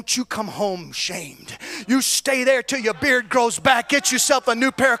 don't you come home shamed. You stay there till your beard grows back. Get yourself a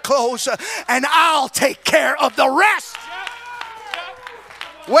new pair of clothes, and I'll take care of the rest.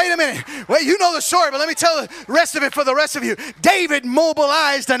 Wait a minute. Wait, you know the story, but let me tell the rest of it for the rest of you. David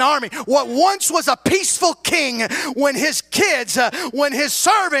mobilized an army. What once was a peaceful king, when his kids, when his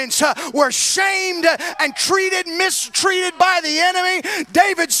servants were shamed and mistreated by the enemy,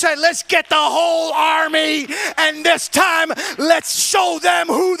 David said, let's get the whole army, and this time let's show them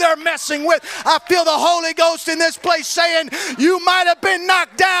who they're messing with. I feel the Holy Ghost in this place saying, you might have been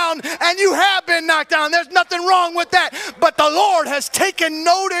knocked down, and you have been knocked down. There's nothing wrong with that, but the Lord has taken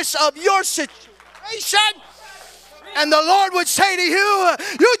notice of your situation, and the Lord would say to you,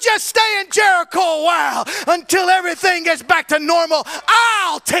 you just stay in Jericho a while until everything gets back to normal.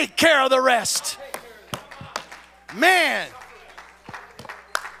 I'll take care of the rest. Man.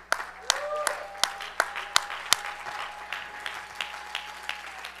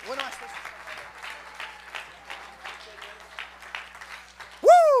 What am I supposed to...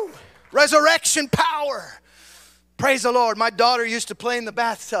 Woo! Resurrection power. Praise the Lord. My daughter used to play in the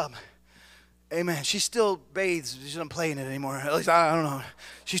bathtub. Amen. She still bathes. She doesn't play in it anymore. At least, I don't know.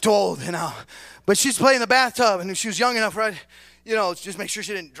 She's too old, But she's playing in the bathtub, and if she was young enough, right, just make sure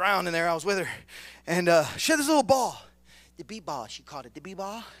she didn't drown in there. I was with her. And she had this little ball. The B-ball, she called it. The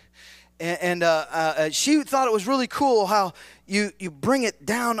B-ball. And she thought it was really cool how you bring it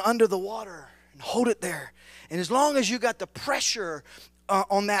down under the water and hold it there. And as long as you got the pressure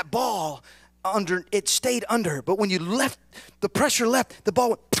on that ball, it stayed under, but when you left, the pressure left, the ball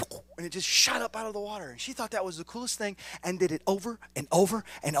went, and it just shot up out of the water. And she thought that was the coolest thing, and did it over and over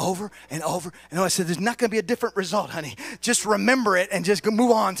and over and over. And I said, there's not going to be a different result, honey. Just remember it and just move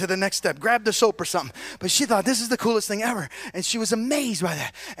on to the next step. Grab the soap or something. But she thought this is the coolest thing ever, and she was amazed by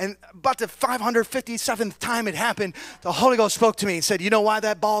that. And about the 557th time it happened, the Holy Ghost spoke to me and said, you know why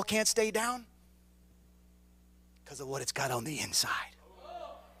that ball can't stay down? Because of what it's got on the inside.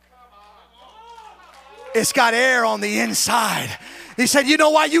 It's got air on the inside. He said, you know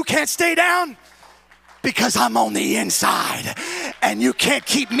why you can't stay down? because I'm on the inside. And you can't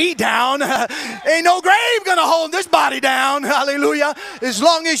keep me down. Ain't no grave gonna hold this body down. Hallelujah. As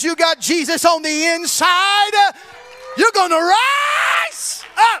long as you got Jesus on the inside, you're gonna rise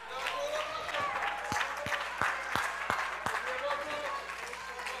up.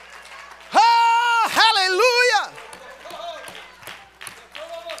 Oh, hallelujah.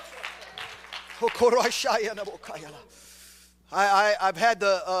 I've had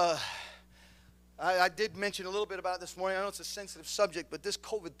the, I did mention a little bit about it this morning. I know it's a sensitive subject, but this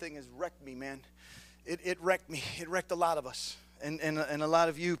COVID thing has wrecked me, man. It wrecked me. It wrecked a lot of us. And a lot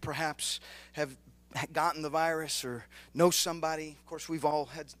of you perhaps have gotten the virus or know somebody. Of course, we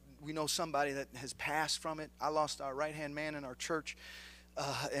know somebody that has passed from it. I lost our right-hand man in our church.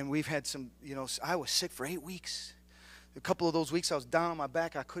 And we've had some, I was sick for 8 weeks. A couple of those weeks I was down on my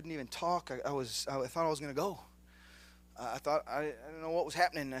back. I couldn't even talk. I thought I was going to go. I didn't know what was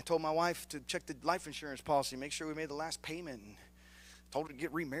happening. I told my wife to check the life insurance policy, make sure we made the last payment, and told her to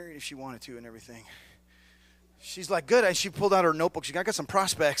get remarried if she wanted to and everything. She's like, good. And she pulled out her notebook. She got, I got some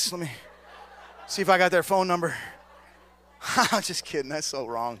prospects. Let me see if I got their phone number. I'm just kidding. That's so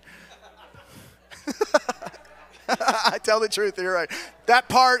wrong. I tell the truth. You're right. That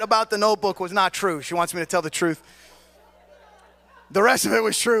part about the notebook was not true. She wants me to tell the truth. The rest of it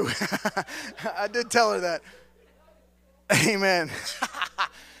was true. I did tell her that. Amen.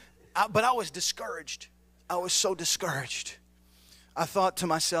 But I was discouraged. I was so discouraged. I thought to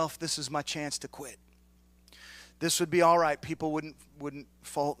myself, this is my chance to quit. This would be all right. People wouldn't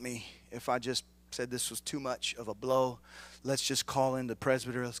fault me if I just said this was too much of a blow. Let's just call in the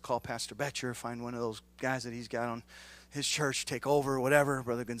presbyter. Let's call Pastor Betcher, find one of those guys that he's got on his church, take over, whatever.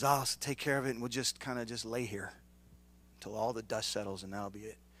 Brother Gonzalez, take care of it, and we'll just kind of just lay here until all the dust settles, and that'll be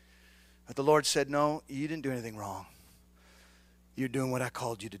it. But the Lord said, no, you didn't do anything wrong. You're doing what I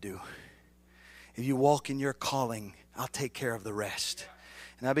called you to do. If you walk in your calling, I'll take care of the rest.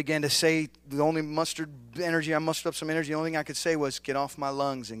 And I began to say, the only mustered up some energy. The only thing I could say was, get off my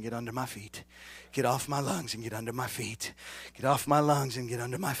lungs and get under my feet. Get off my lungs and get under my feet. Get off my lungs and get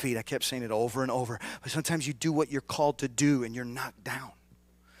under my feet. I kept saying it over and over. But sometimes you do what you're called to do and you're knocked down.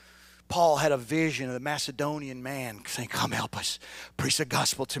 Paul had a vision of the Macedonian man saying, come help us, preach the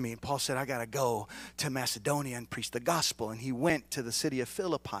gospel to me. And Paul said, I got to go to Macedonia and preach the gospel. And he went to the city of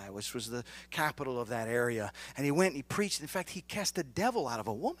Philippi, which was the capital of that area. And he went and he preached. In fact, he cast the devil out of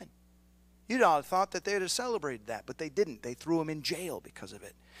a woman. You'd all thought that they would have celebrated that, but they didn't. They threw him in jail because of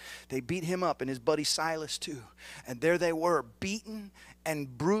it. They beat him up, and his buddy Silas too. And there they were, beaten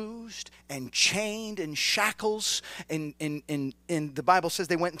and bruised and chained in shackles. And the Bible says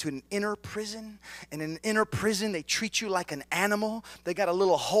they went into an inner prison. And in an inner prison, they treat you like an animal. They got a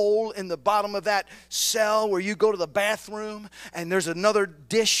little hole in the bottom of that cell where you go to the bathroom. And there's another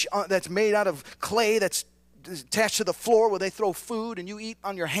dish that's made out of clay that's attached to the floor where they throw food, and you eat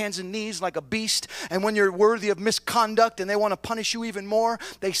on your hands and knees like a beast. And when you're worthy of misconduct and they want to punish you even more,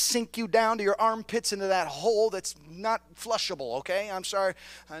 they sink you down to your armpits into that hole that's not flushable, okay? I'm sorry.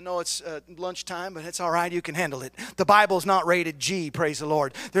 I know it's lunchtime, but it's all right. You can handle it. The Bible's not rated G, praise the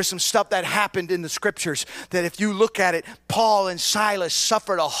Lord. There's some stuff that happened in the scriptures that if you look at it, Paul and Silas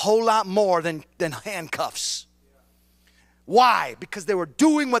suffered a whole lot more than handcuffs. Why? Because they were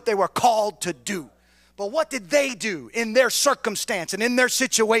doing what they were called to do. But what did they do in their circumstance and in their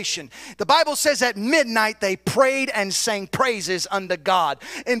situation? The Bible says at midnight they prayed and sang praises unto God.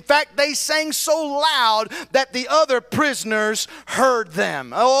 In fact, they sang so loud that the other prisoners heard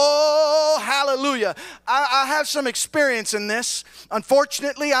them. Oh, hallelujah. I have some experience in this.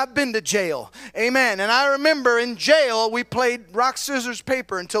 Unfortunately, I've been to jail. Amen. And I remember in jail we played rock, scissors,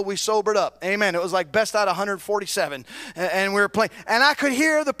 paper until we sobered up. Amen. It was like best out of 147. And we were playing. And I could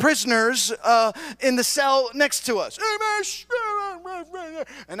hear the prisoners in the cell next to us.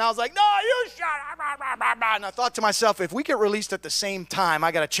 And I was like, no, you shut up. And I thought to myself, if we get released at the same time,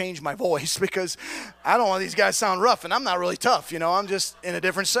 I got to change my voice because I don't want these guys to sound rough, and I'm not really tough. I'm just in a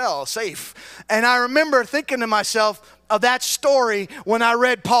different cell, safe. And I remember thinking to myself of that story when I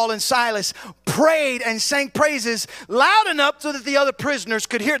read Paul and Silas prayed and sang praises loud enough so that the other prisoners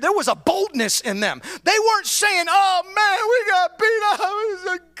could hear. There was a boldness in them. They weren't saying, oh man, we got beat up. He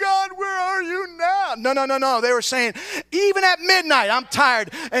said, God, where are you now? No. They were saying, even at midnight, I'm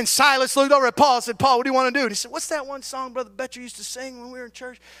tired. And Silas looked over at Paul and said, Paul, what do you want to do? And he said, what's that one song Brother Betcher used to sing when we were in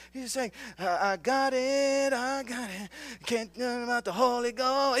church? He used to sing, I got it. Can't do about the Holy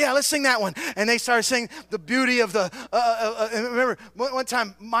Ghost. Yeah, let's sing that one. And they started singing the beauty of the remember one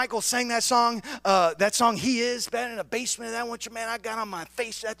time Michael sang that song, He Is, better in the basement of that one, man, I got on my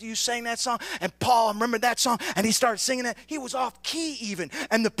face after you sang that song. And Paul remembered that song, and he started singing it. He was off key even,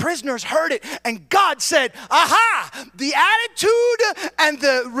 and the prisoners heard it, and God God said, aha, the attitude and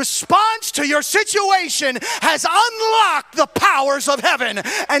the response to your situation has unlocked the powers of heaven.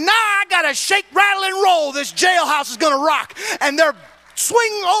 And now I got to shake, rattle, and roll. This jailhouse is going to rock. And they're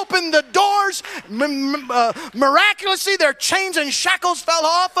swing open the doors. Miraculously, their chains and shackles fell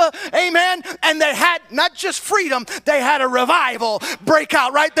off. Amen. And they had not just freedom, they had a revival break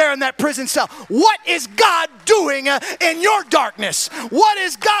out right there in that prison cell. What is God doing in your darkness? What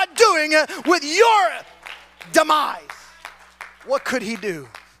is God doing with your demise? What could he do?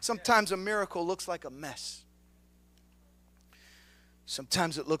 Sometimes a miracle looks like a mess.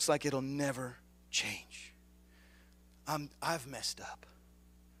 Sometimes it looks like it'll never change. I've messed up.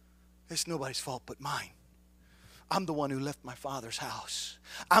 It's nobody's fault but mine. I'm the one who left my father's house.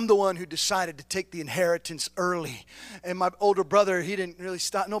 I'm the one who decided to take the inheritance early. And my older brother, he didn't really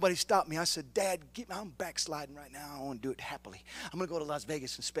stop. Nobody stopped me. I said, Dad, I'm backsliding right now. I want to do it happily. I'm going to go to Las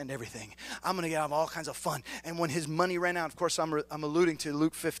Vegas and spend everything. I'm going to have all kinds of fun. And when his money ran out, of course, I'm alluding to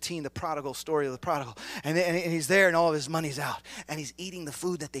Luke 15, the prodigal story of the prodigal. And he's there and all of his money's out. And he's eating the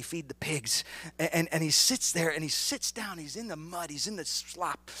food that they feed the pigs. And he sits there and he sits down. He's in the mud. He's in the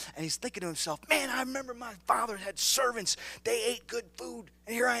slop. And he's thinking to himself, man, I remember my father had servants. They ate good food.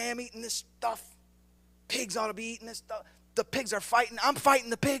 And here I am eating this stuff. Pigs ought to be eating this stuff. The pigs are fighting. I'm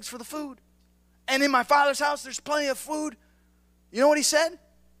fighting the pigs for the food. And in my father's house, there's plenty of food. You know what he said?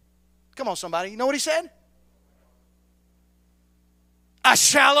 Come on, somebody. You know what he said? I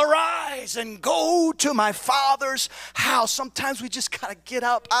shall arise and go to my father's house. Sometimes we just got to get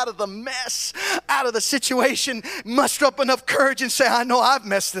up out of the mess, out of the situation, muster up enough courage and say, I know I've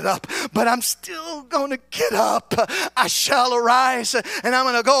messed it up, but I'm still going to get up. I shall arise and I'm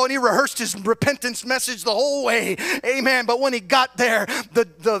going to go. And he rehearsed his repentance message the whole way. Amen. But when he got there,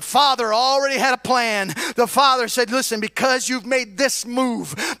 the father already had a plan. The father said, listen, because you've made this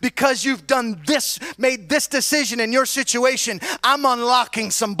move, because you've done this, made this decision in your situation, I'm unlocking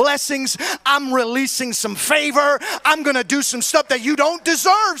some blessings. I'm releasing some favor. I'm going to do some stuff that you don't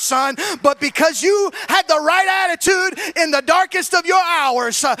deserve, son. But because you had the right attitude in the darkest of your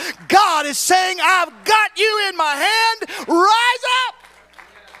hours, God is saying, I've got you in my hand. Rise up.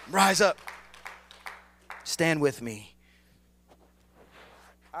 Rise up. Stand with me.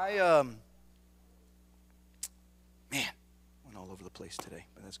 Man, went all over the place today,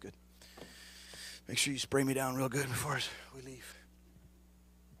 but that's good. Make sure you spray me down real good before we leave.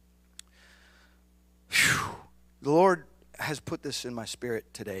 Whew. The Lord has put this in my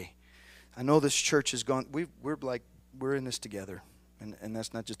spirit today. I know this church has gone, we're in this together. And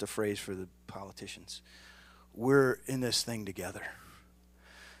that's not just a phrase for the politicians. We're in this thing together.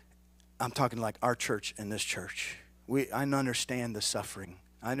 I'm talking like our church and this church. I understand the suffering.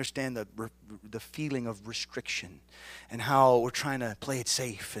 I understand the feeling of restriction and how we're trying to play it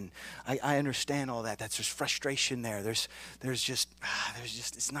safe, and I understand all that. There's frustration there. There's just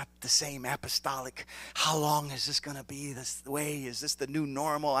it's not the same apostolic. How long is this going to be this way? Is this the new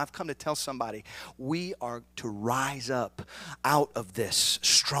normal? I've come to tell somebody we are to rise up out of this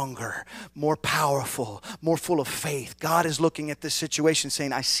stronger, more powerful, more full of faith. God is looking at this situation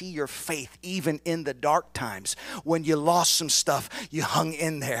saying, I see your faith even in the dark times. When you lost some stuff, you hung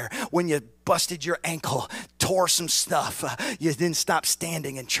in there. When you busted your ankle, tore some stuff, you didn't stop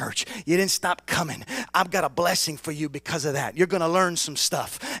standing in church. You didn't stop coming. I've got a blessing for you because of that. You're going to learn some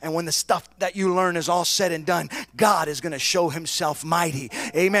stuff. And when the stuff that you learn is all said and done, God is going to show himself mighty.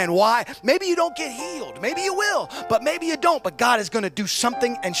 Amen. Why? Maybe you don't get healed. Maybe you will, but maybe you don't. But God is going to do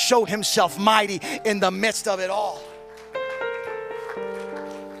something and show himself mighty in the midst of it all.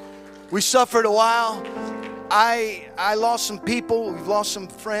 We suffered a while. I lost some people. We've lost some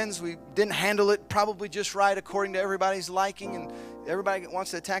friends. We didn't handle it probably just right according to everybody's liking, and everybody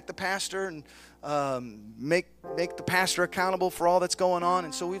wants to attack the pastor and make the pastor accountable for all that's going on.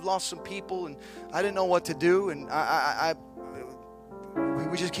 And so we've lost some people, and I didn't know what to do, and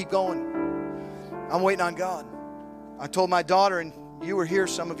we just keep going. I'm waiting on God. I told my daughter, and you were here,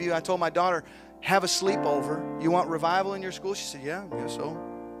 some of you, I told my daughter, have a sleepover. You want revival in your school? She said, yeah, I guess so.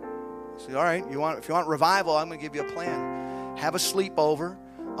 I said, all right, if you want revival, I'm going to give you a plan. Have a sleepover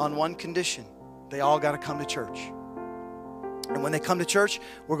on one condition. They all got to come to church. And when they come to church,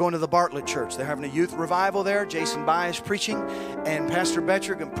 we're going to the Bartlett church. They're having a youth revival there. Jason Bai is preaching, and Pastor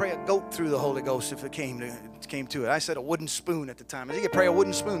Betcher can pray a goat through the Holy Ghost if it came to it. I said a wooden spoon at the time. I think you can pray a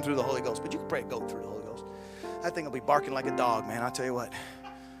wooden spoon through the Holy Ghost, but you can pray a goat through the Holy Ghost. That thing will be barking like a dog, man. I'll tell you what.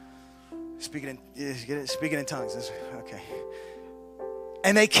 Speaking in tongues. Okay.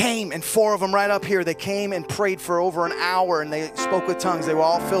 And they came, and 4 of them right up here, they came and prayed for over an hour, and they spoke with tongues. They were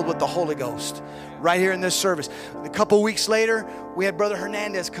all filled with the Holy Ghost right here in this service. A couple weeks later, we had Brother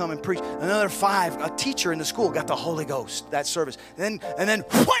Hernandez come and preach. Another 5, a teacher in the school got the Holy Ghost that service. And then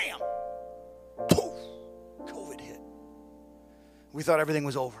wham! Poof! COVID hit. We thought everything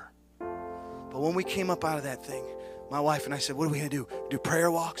was over. But when we came up out of that thing, my wife and I said, what are we going to do? Do prayer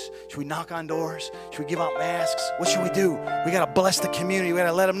walks? Should we knock on doors? Should we give out masks? What should we do? We got to bless the community. We got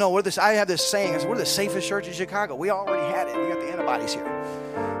to let them know. I have this saying. I said, we're the safest church in Chicago. We already had it. We got the antibodies here.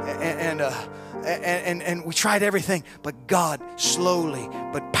 And we tried everything. But God, slowly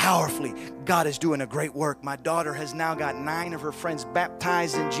but powerfully, God is doing a great work. My daughter has now got 9 of her friends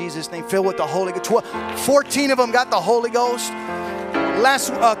baptized in Jesus' name, filled with the Holy Ghost. 14 of them got the Holy Ghost.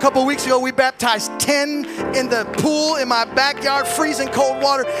 A couple weeks ago, we baptized 10 in the pool in my backyard, freezing cold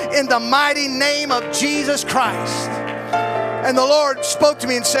water, in the mighty name of Jesus Christ. And the Lord spoke to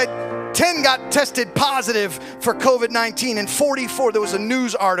me and said, 10 got tested positive for COVID-19, and 44, there was a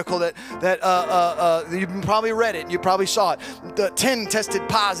news article that you probably read it, you probably saw it. The 10 tested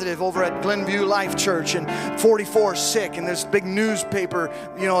positive over at Glenview Life Church, and 44 sick, and this big newspaper,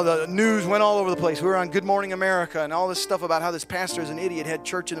 the news went all over the place. We were on Good Morning America and all this stuff about how this pastor is an idiot, had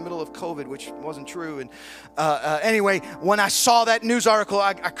church in the middle of COVID, which wasn't true. And anyway, when I saw that news article,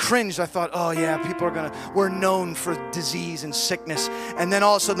 I cringed. I thought, oh yeah, we're known for disease and sickness. And then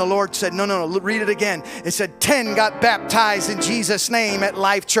all of a sudden the Lord said, no, read it again. It said 10 got baptized in Jesus' name at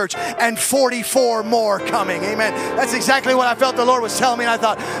Life Church, and 44 more coming. Amen. That's exactly what I felt the Lord was telling me. And I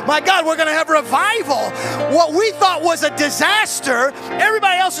thought, my God, we're going to have revival. What we thought was a disaster,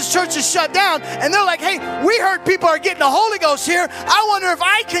 everybody else's church is shut down, and they're like, hey, we heard people are getting the Holy Ghost here. I wonder if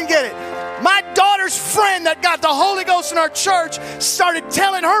I can get it. My daughter's friend that got the Holy Ghost in our church started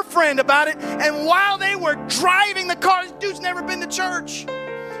telling her friend about it, and while they were driving the car, this dude's never been to church.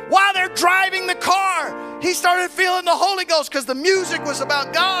 While they're driving the car, he started feeling the Holy Ghost because the music was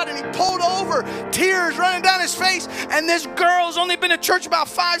about God, and he pulled over, tears running down his face. And this girl's only been to church about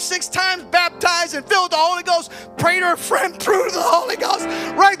 5-6 times, baptized and filled with the Holy Ghost, prayed her friend through to the Holy Ghost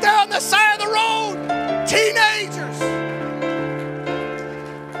right there on the side of the road. Teenagers.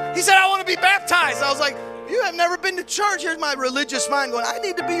 He said, I want to be baptized. I was like, you have never been to church. Here's my religious mind going, I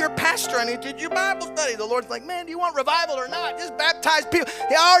need to be your pastor. I need to do your Bible study. The Lord's like, man, do you want revival or not? Just baptize people.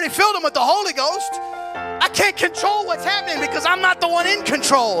 He already filled them with the Holy Ghost. I can't control what's happening because I'm not the one in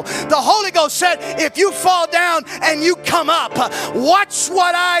control. The Holy Ghost said, if you fall down and you come up, watch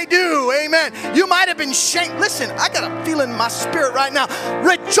what I do. Amen. You might have been shamed. Listen, I got a feeling in my spirit right now.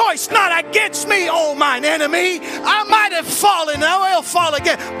 Rejoice not against me, O mine enemy. I might have fallen, and I will fall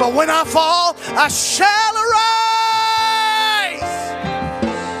again. But when I fall, I shall arise.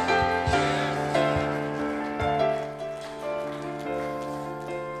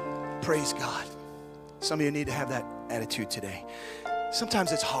 Praise God. Some of you need to have that attitude today.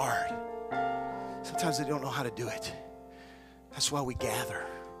 Sometimes it's hard. Sometimes they don't know how to do it. That's why we gather.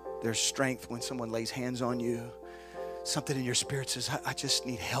 There's strength when someone lays hands on you. Something in your spirit says, I just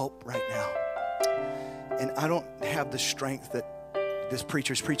need help right now. And I don't have the strength that this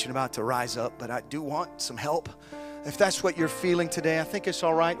preacher's preaching about to rise up, but I do want some help. If that's what you're feeling today, I think it's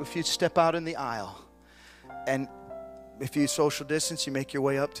all right if you step out in the aisle. And if you social distance, you make your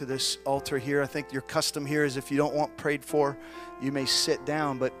way up to this altar here. I think your custom here is if you don't want prayed for, you may sit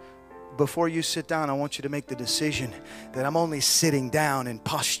down. But before you sit down, I want you to make the decision that I'm only sitting down in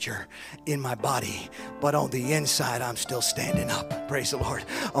posture in my body, but on the inside, I'm still standing up. Praise the Lord.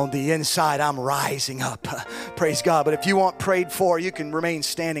 On the inside, I'm rising up. Praise God. But if you want prayed for, you can remain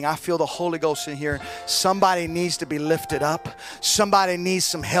standing. I feel the Holy Ghost in here. Somebody needs to be lifted up. Somebody needs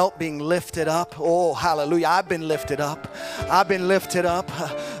some help being lifted up. Oh, hallelujah. I've been lifted up. I've been lifted up.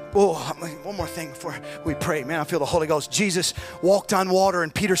 Oh, one more thing before we pray. Man, I feel the Holy Ghost. Jesus walked on water,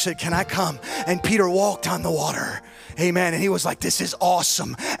 and Peter said, can I come? And Peter walked on the water. Amen. And he was like, this is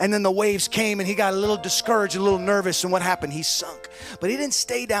awesome. And then the waves came, and he got a little discouraged, a little nervous. And what happened? He sunk. But he didn't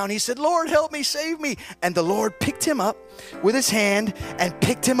stay down. He said, Lord, help me, save me. And the Lord picked him up with his hand and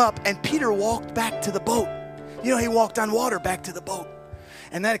picked him up. And Peter walked back to the boat. You know, he walked on water back to the boat.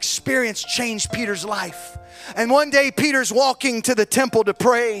 And that experience changed Peter's life. And one day Peter's walking to the temple to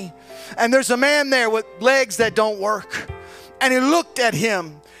pray. And there's a man there with legs that don't work. And he looked at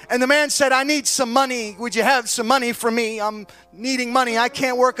him. And the man said, I need some money. Would you have some money for me? I'm needing money. I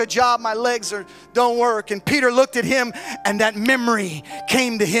can't work a job. My legs don't work. And Peter looked at him, and that memory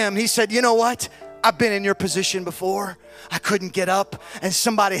came to him. He said, you know what? I've been in your position before. I couldn't get up, and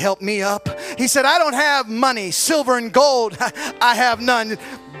somebody helped me up. He said, I don't have money, silver and gold. I have none.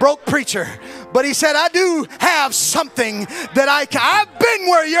 Broke preacher. But he said, I do have something that I've been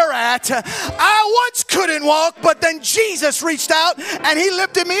where you're at. I once couldn't walk, but then Jesus reached out and he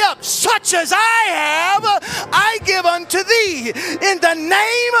lifted me up. Such as I have, I give unto thee. In the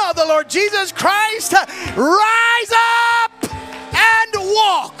name of the Lord Jesus Christ, rise up and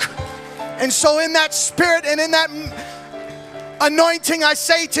walk. And so in that spirit and in that anointing, I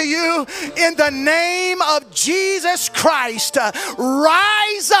say to you, in the name of Jesus Christ,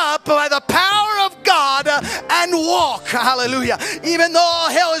 rise up by the power of God and walk. Hallelujah. Even though all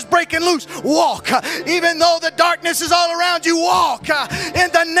hell is breaking loose, walk. Even though the darkness is all around you, walk.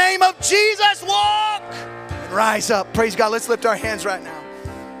 In the name of Jesus, walk. And rise up. Praise God. Let's lift our hands right now.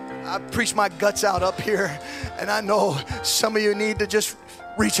 I preach my guts out up here, and I know some of you need to just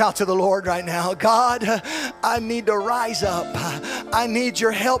reach out to the Lord right now. God, I need to rise up. I need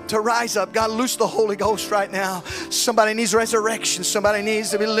your help to rise up. God, loose the Holy Ghost right now. Somebody needs resurrection. Somebody needs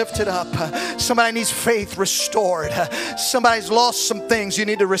to be lifted up. Somebody needs faith restored. Somebody's lost some things. You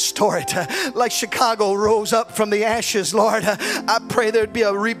need to restore it. Like Chicago rose up from the ashes, Lord, I pray there'd be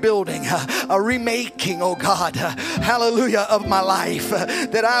a rebuilding, a remaking, oh God, hallelujah, of my life,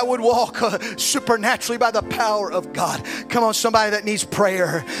 that I would walk supernaturally by the power of God. Come on, somebody that needs prayer.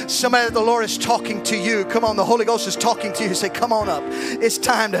 Somebody that the Lord is talking to you. Come on, the Holy Ghost is talking to you. Say, come on up. It's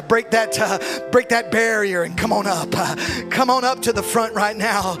time to break that barrier and come on up. Come on up to the front right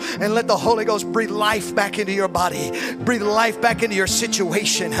now and let the Holy Ghost breathe life back into your body. Breathe life back into your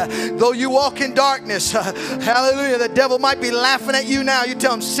situation. Though you walk in darkness, hallelujah, the devil might be laughing at you now. You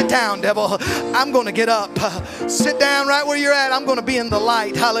tell him, sit down, devil. I'm going to get up. Sit down right where you're at. I'm going to be in the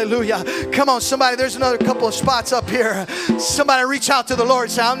light. Hallelujah. Come on, somebody. There's another couple of spots up here. Somebody reach out to the Lord.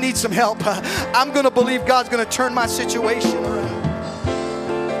 Say, I need some help. I'm going to believe God's going to turn my situation around.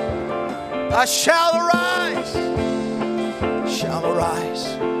 I shall arise. Shall arise.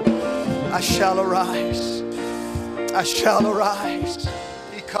 I shall arise. I shall arise.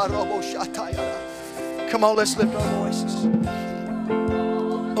 Come on, let's lift our voices.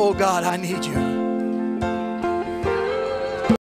 Oh God, I need you.